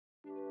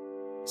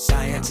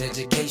Science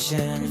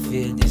education,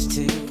 fitness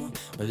too.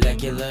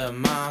 Molecular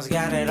Mom's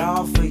got it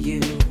all for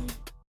you.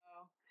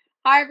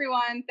 Hi,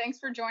 everyone. Thanks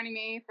for joining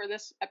me for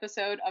this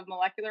episode of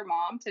Molecular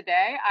Mom.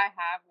 Today, I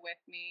have with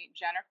me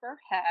Jennifer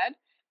Head.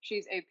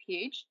 She's a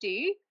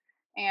PhD,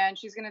 and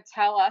she's going to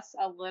tell us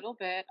a little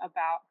bit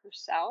about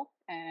herself.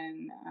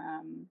 And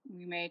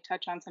we may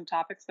touch on some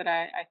topics that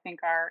I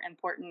think are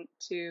important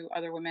to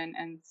other women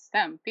in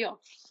STEM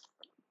fields.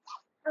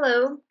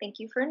 Hello, thank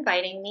you for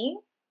inviting me.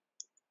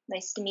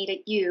 Nice to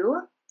meet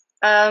you.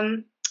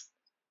 I'm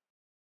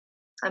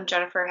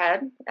Jennifer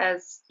Head,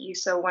 as you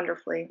so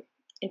wonderfully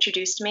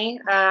introduced me.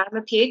 I'm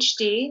a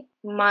PhD,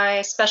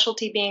 my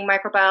specialty being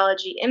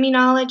microbiology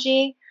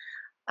immunology.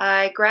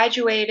 I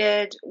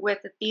graduated with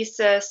a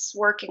thesis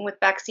working with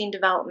vaccine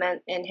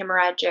development in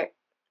hemorrhagic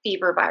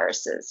fever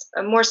viruses,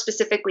 more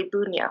specifically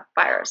Bunya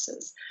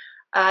viruses.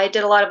 I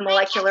did a lot of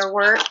molecular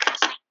work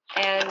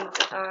and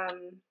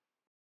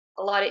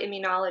a lot of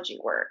immunology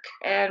work.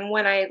 And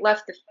when I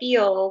left the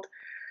field,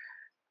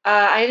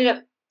 I ended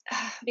up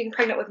being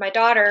pregnant with my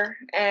daughter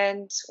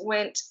and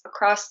went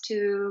across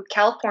to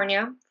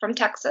California from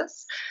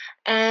Texas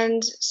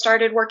and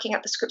started working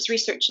at the Scripps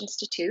Research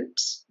Institute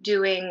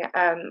doing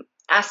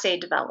assay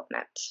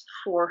development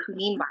for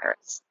Hunin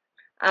virus.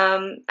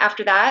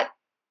 After that,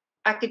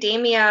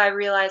 academia, I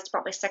realized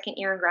about my second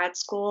year in grad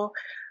school,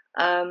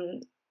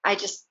 I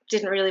just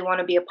didn't really want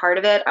to be a part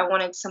of it. I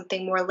wanted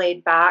something more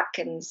laid back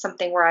and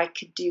something where I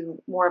could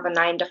do more of a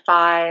 9 to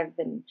 5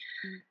 and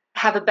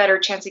have a better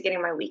chance of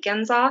getting my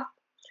weekends off.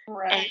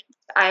 Right. And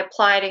I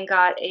applied and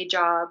got a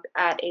job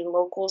at a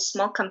local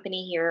small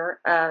company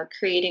here,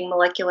 creating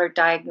molecular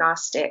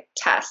diagnostic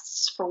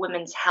tests for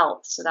women's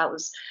health. So that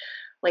was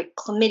like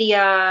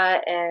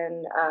chlamydia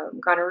and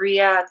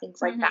gonorrhea,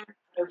 things like that,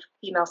 of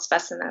female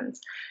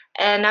specimens.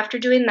 And after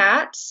doing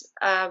that,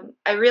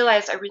 I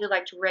realized I really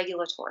liked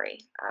regulatory.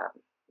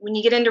 When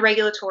you get into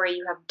regulatory,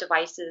 you have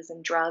devices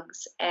and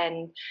drugs,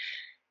 and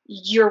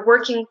you're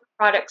working with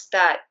products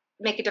that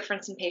make a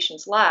difference in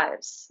patients'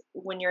 lives.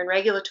 When you're in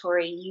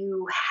regulatory,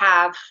 you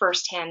have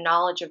firsthand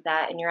knowledge of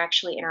that, and you're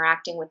actually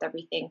interacting with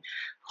everything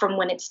from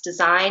when it's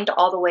designed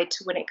all the way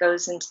to when it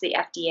goes into the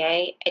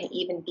FDA and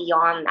even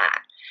beyond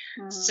that.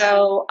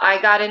 So I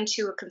got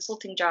into a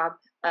consulting job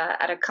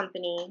at a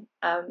company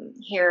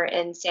here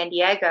in San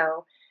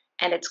Diego,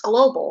 and it's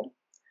global.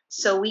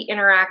 So we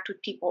interact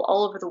with people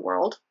all over the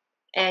world.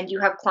 And you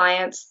have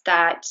clients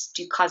that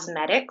do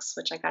cosmetics,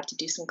 which I got to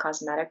do some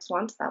cosmetics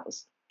once. That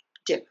was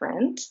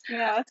different.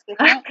 Yeah, that's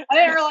different. I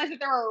didn't realize that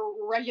there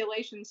were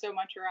regulations so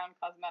much around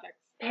cosmetics.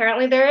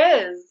 Apparently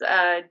there is.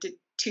 Did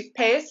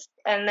toothpaste,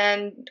 and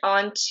then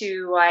on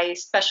to I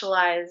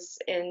specialize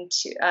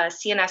into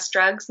CNS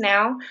drugs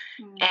now.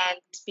 And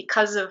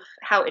because of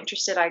how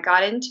interested I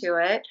got into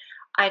it,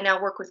 I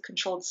now work with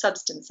controlled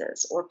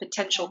substances or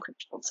potential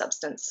controlled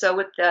substance. So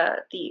with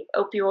the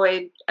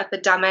opioid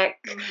epidemic,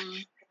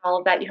 all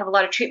of that, you have a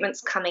lot of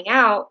treatments coming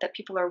out that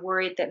people are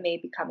worried that may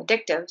become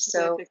addictive.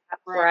 So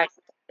that's where I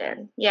fit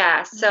in.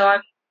 Yeah. So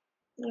I'm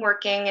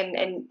working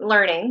and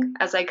learning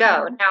as I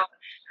go. Now,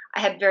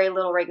 I had very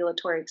little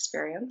regulatory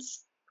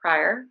experience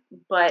prior,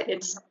 but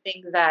it's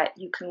something that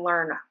you can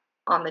learn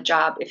on the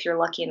job if you're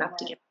lucky enough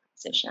to get a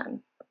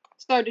position.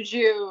 So did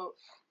you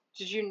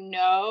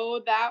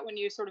know that when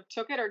you sort of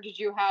took it, or did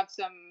you have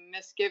some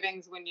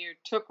misgivings when you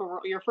took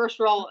your first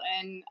role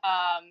in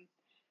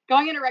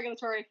going into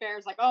regulatory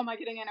affairs? Like, oh, am I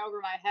getting in over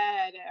my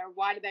head, or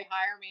why did they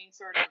hire me?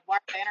 Sort of, why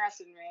are they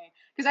interested in me?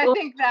 Because I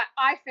think that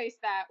I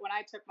faced that when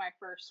I took my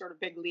first sort of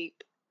big leap.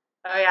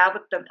 Oh yeah,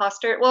 with the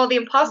imposter. Well, the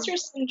imposter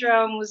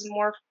syndrome was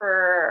more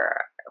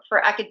for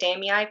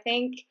academia, I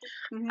think.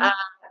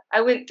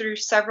 I went through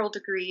several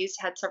degrees,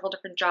 had several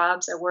different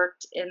jobs. I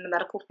worked in the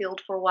medical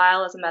field for a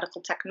while as a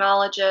medical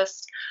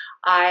technologist.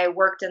 I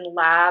worked in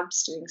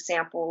labs doing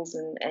samples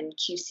and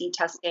QC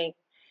testing.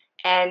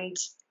 And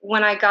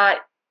when I got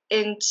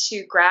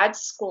into grad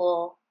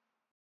school,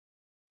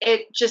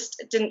 it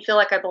just didn't feel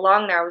like I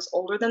belonged there. I was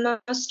older than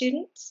most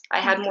students. I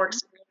had more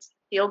experience in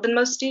the field than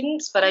most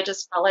students, but I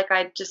just felt like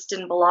I just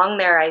didn't belong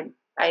there.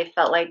 I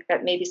felt like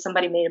that maybe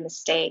somebody made a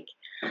mistake.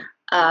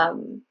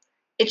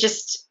 It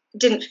just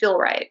didn't feel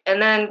right.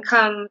 And then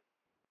come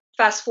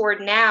fast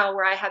forward now,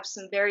 where I have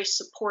some very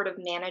supportive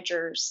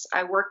managers.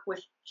 I work with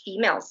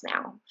females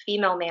now,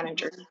 female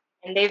managers,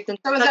 and they've been.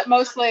 So is it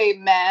mostly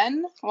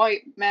men,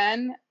 white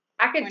men?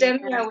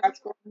 Academia,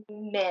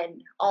 men,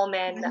 all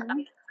men.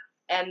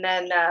 And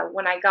then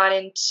when I got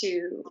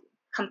into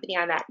company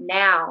I'm at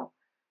now,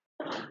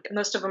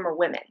 most of them are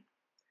women.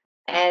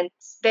 And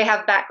they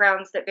have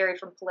backgrounds that vary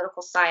from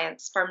political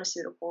science,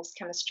 pharmaceuticals,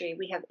 chemistry.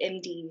 We have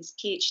MDs,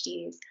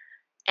 PhDs,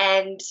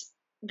 and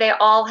they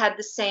all had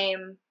the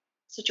same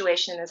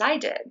situation as I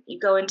did. You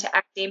go into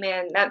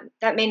academia, and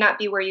that may not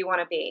be where you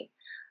want to be.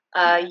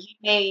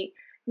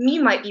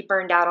 You might be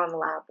burned out on the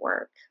lab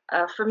work.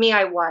 For me,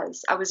 I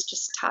was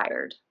just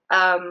tired.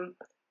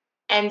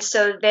 And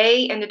so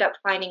they ended up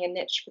finding a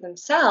niche for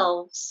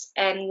themselves.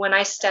 And when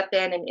I step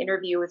in and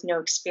interview with no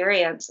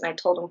experience, and I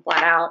told them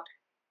flat out,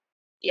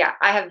 yeah,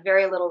 I have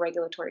very little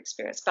regulatory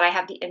experience, but I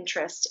have the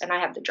interest and I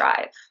have the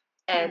drive.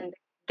 Mhm. And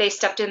they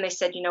stepped in, they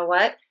said, you know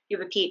what? You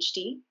have a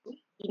PhD.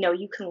 You know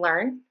you can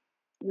learn.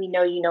 We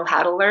know you know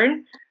how to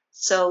learn.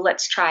 So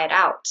let's try it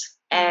out.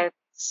 Mhm. And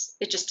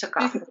it just took Do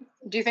you off. th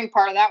do you think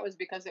part of that was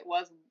because it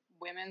was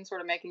women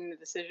sort of making the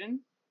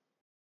decision?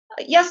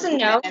 Yes and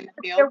Women no. in the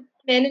There field? were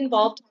men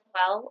involved as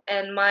well,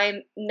 and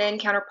my men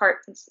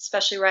counterparts,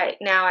 especially right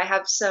now, I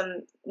have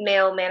some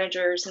male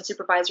managers and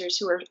supervisors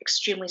who are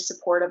extremely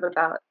supportive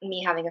about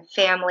me having a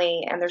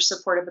family, and they're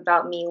supportive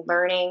about me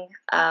learning.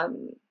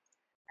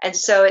 And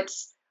so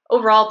it's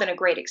overall been a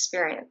great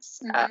experience.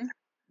 Mhm.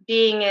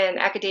 Being in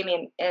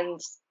academia and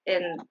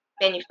in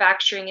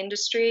manufacturing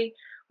industry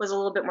was a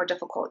little bit more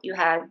difficult. You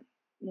had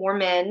more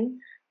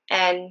men,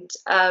 and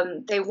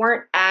they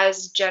weren't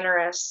as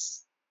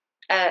generous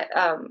at,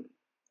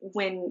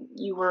 when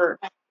you were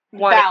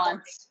wanting.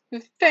 Balance.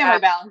 Family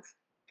balance.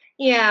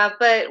 Yeah,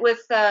 but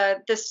with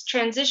this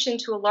transition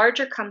to a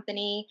larger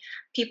company,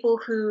 people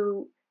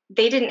who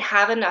they didn't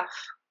have enough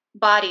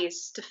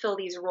bodies to fill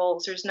these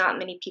roles. There's not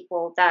many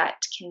people that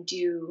can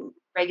do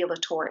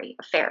regulatory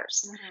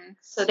affairs. Mhm.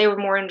 So they were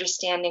more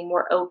understanding,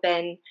 more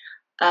open.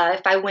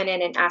 If I went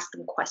in and asked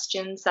them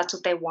questions, that's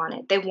what they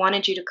wanted. They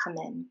wanted you to come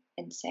in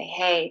and say,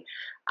 hey,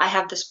 I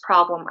have this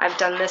problem. I've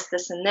done this,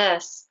 this, and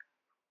this,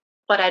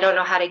 but I don't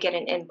know how to get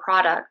an end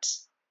product.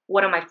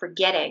 What am I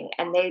forgetting?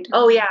 And they,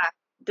 oh Mhm. yeah,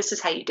 this is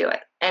how you do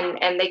it.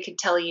 And they could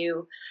tell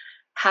you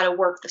how to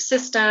work the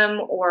system,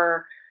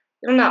 or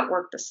not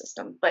work the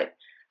system, but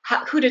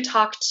who to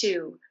talk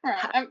to.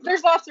 Right.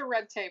 There's lots of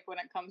red tape when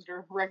it comes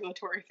to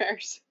regulatory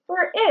affairs.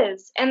 There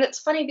is. And it's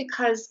funny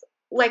because,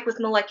 like with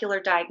molecular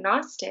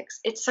diagnostics,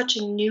 it's such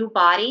a new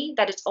body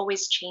that it's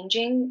always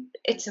changing.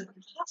 It's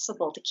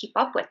impossible to keep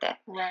up with it.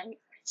 Right.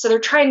 So they're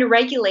trying to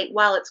regulate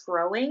while it's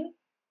growing.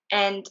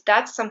 And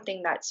that's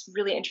something that's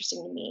really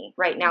interesting to me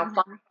right now,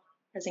 Mhm.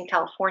 because in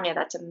California,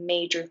 that's a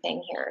major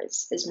thing here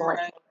is Right.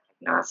 molecular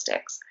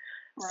diagnostics.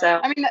 Right. So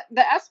I mean,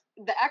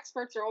 the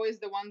experts are always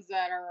the ones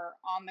that are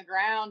on the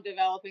ground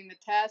developing the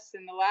tests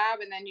in the lab,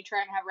 and then you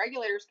try and have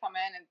regulators come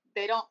in, and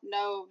they don't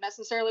know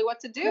necessarily what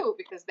to do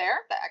because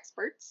they're the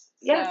experts.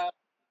 yes, So,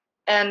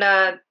 and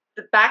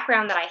the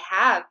background that I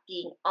have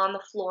being on the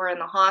floor in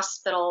the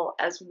hospital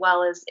as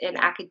well as in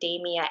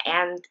academia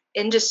and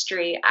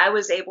industry, I'm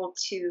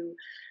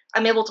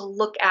able to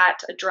look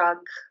at a drug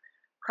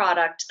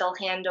product. They'll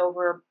hand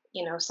over,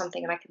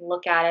 something, and I can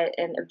look at it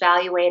and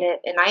evaluate it,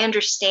 and I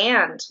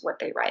understand what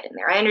they write in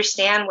there. I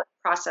understand what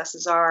the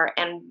processes are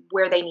and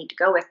where they need to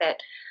go with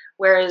it.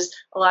 Whereas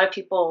a lot of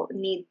people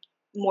need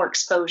more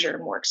exposure,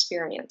 more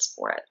experience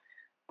for it.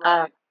 Uh,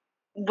 right.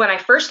 when I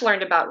first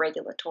learned about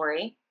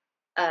regulatory,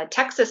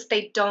 Texas,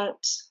 they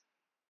don't,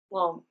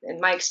 well, in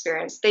my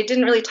experience, they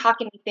didn't really talk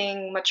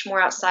anything much more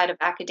outside of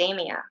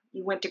academia.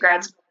 You went to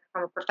grad Mhm. school,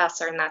 become a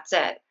professor, and that's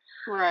it.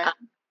 Uh, Right.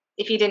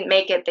 if you didn't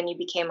make it, then you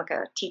became like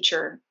a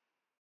teacher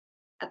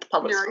at the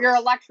public school. You're a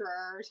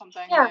lecturer or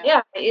something. Yeah,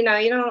 Yeah. yeah.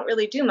 You don't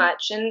really do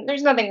much, and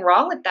there's nothing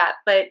wrong with that.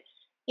 But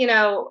you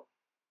know,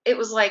 it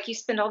was like you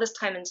spend all this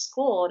time in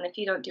school, and if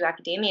you don't do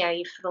academia,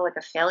 you feel like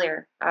a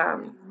failure.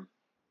 Mhm.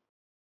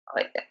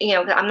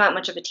 I'm not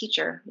much of a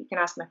teacher. You can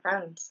ask my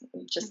friends.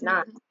 I'm just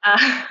not. Mhm.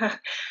 Uh,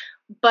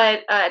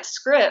 but at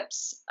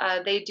Scripps,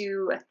 they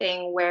do a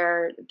thing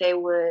where they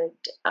would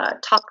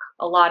talk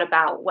a lot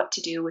about what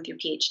to do with your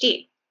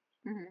PhD,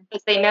 Mhm.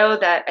 because they know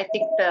that I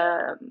think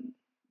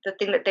the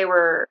thing that they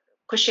were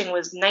pushing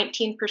was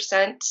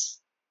 19%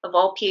 of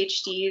all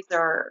PhDs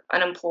are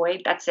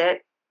unemployed. That's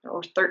it,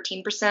 or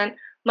 13%,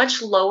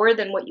 much lower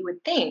than what you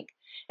would think.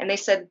 And they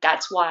said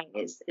that's why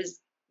is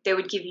they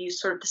would give you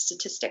sort of the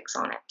statistics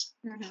on it,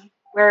 Mhm.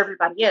 where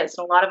everybody is.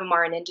 And a lot of them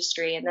are in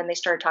industry. And then they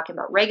started talking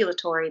about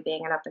regulatory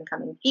being an up and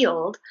coming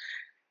field.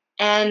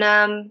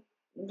 And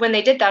when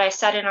they did that, I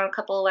sat in on a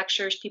couple of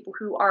lectures, people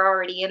who are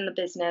already in the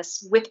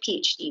business with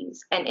PhDs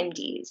and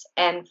MDs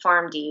and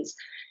PharmDs,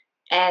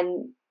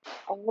 and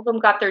all of them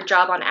got their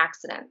job on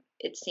accident,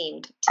 it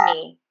seemed to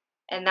me.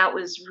 And that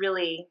was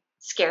really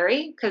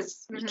scary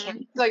because you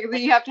can't, Mhm. Like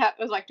you have to have.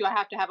 It was like, do I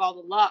have to have all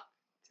the luck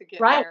to get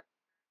right? there?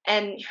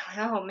 And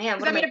oh man,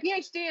 what Because I am mean, I? a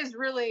PhD is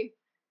really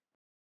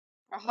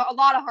a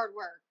lot of hard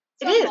work.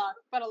 It Some is, luck,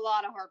 but a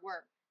lot of hard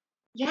work.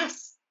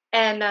 yes.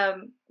 And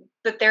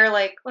but they're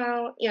like,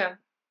 well,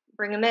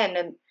 bring them in.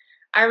 And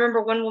I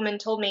remember one woman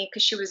told me,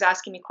 because she was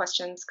asking me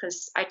questions,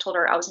 because I told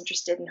her I was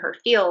interested in her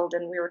field,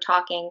 and we were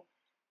talking.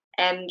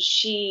 And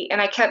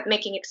I kept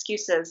making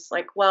excuses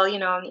like, well,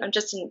 I'm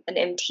just an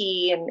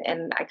MT,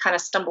 and I kind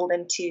of stumbled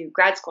into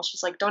grad school.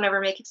 She's like, don't ever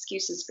make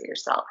excuses for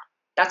yourself.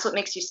 That's what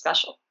makes you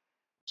special.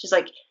 She's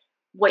like,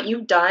 what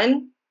you've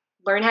done,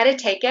 learn how to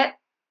take it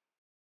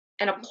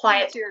and apply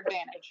Use it it. to your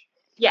advantage.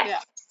 Yes. Yeah.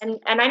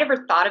 And I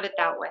never thought of it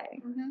that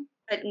way. Hmm.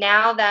 But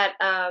now that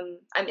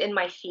I'm in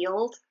my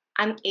field,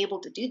 I'm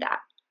able to do that.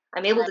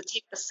 I'm able Right. to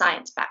take the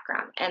science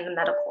background and the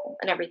medical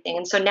and everything.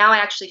 And so now I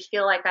actually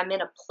feel like I'm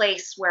in a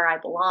place where I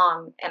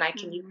belong and I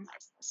can Hmm.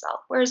 utilize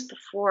myself. Whereas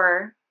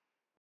before,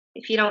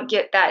 if you don't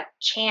get that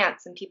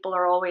chance and people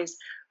are always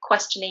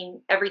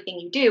questioning everything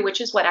you do,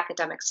 which is what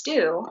academics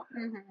do,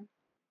 Mm-hmm.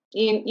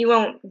 you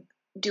won't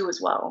do as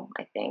well,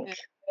 I think. Yeah.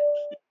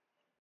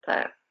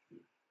 But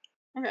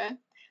Okay.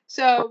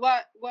 So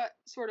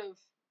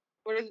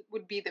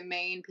would be the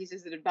main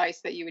pieces of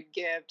advice that you would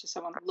give to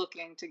someone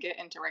looking to get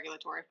into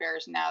regulatory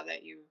affairs now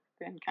that you've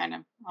been kind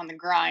of on the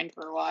grind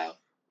for a while?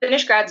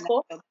 finish grad in that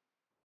school, field?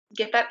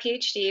 get that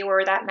PhD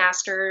or that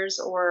master's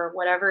or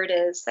whatever it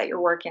is that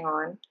you're working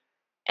on.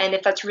 And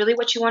if that's really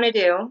what you want to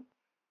do,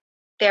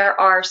 there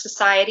are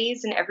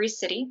societies in every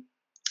city.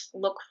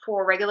 Look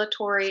for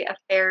regulatory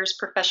affairs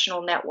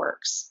professional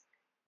networks.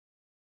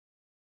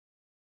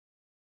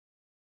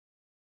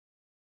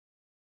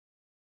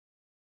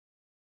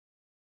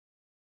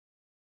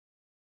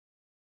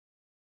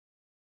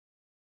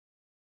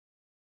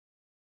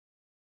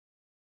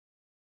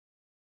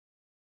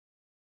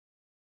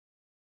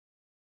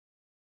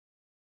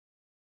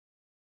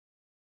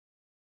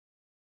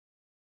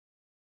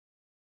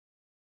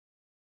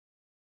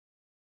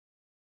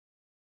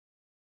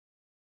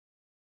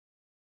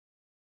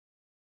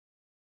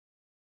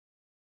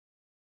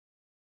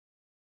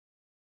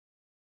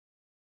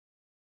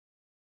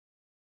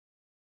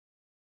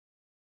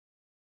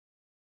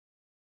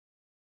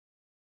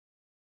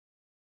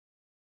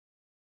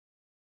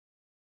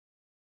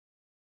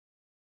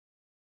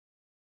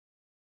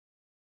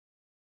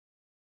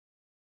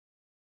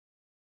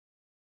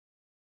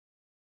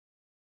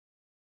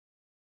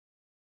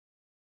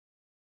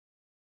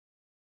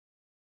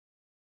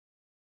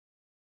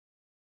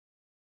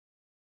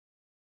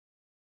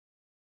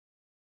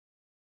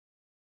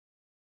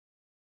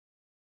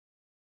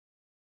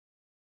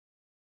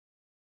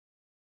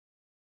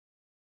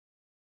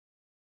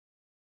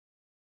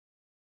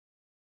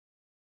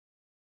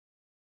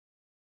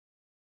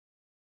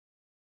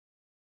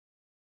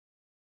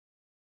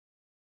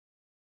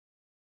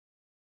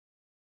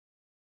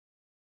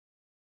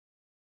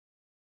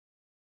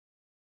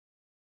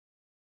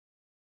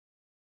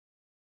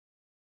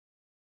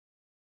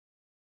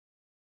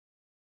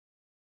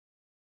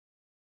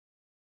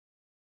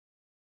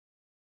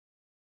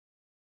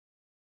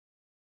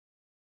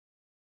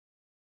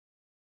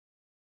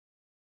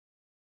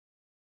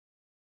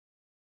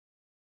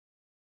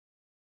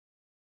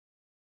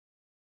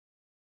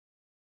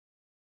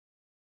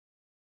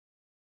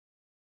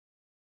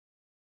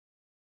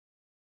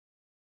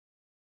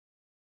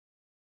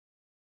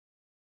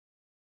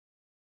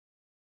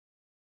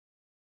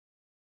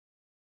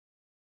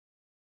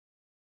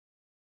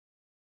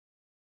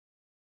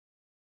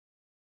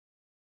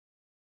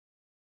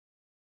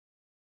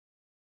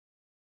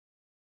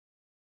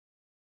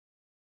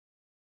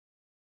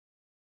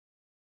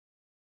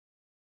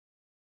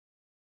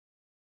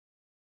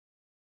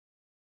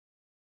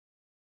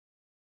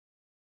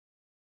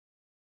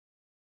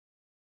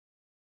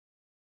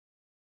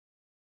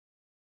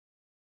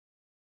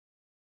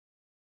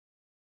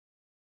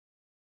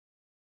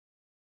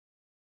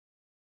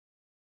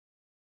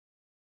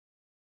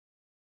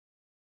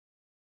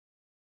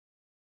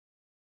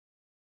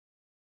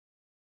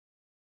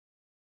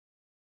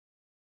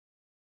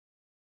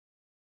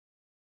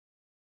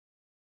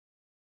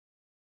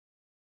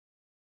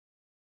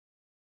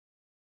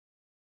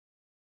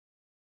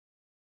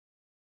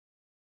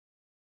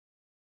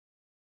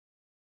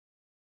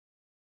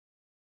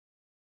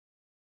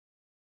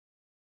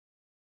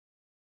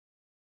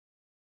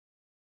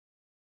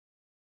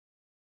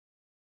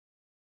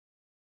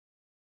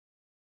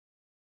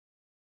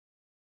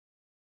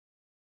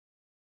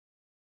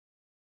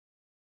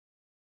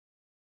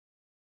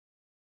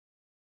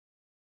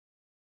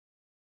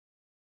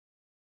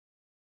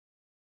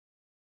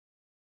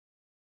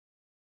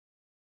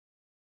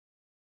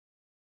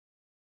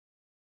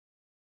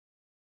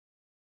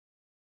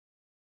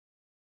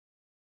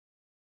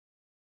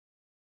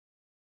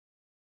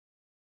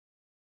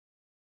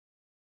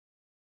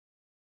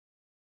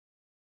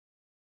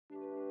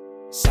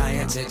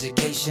 Science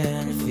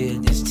education,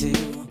 fitness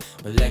too.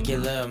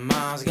 Molecular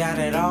mom's got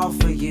it all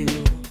for you.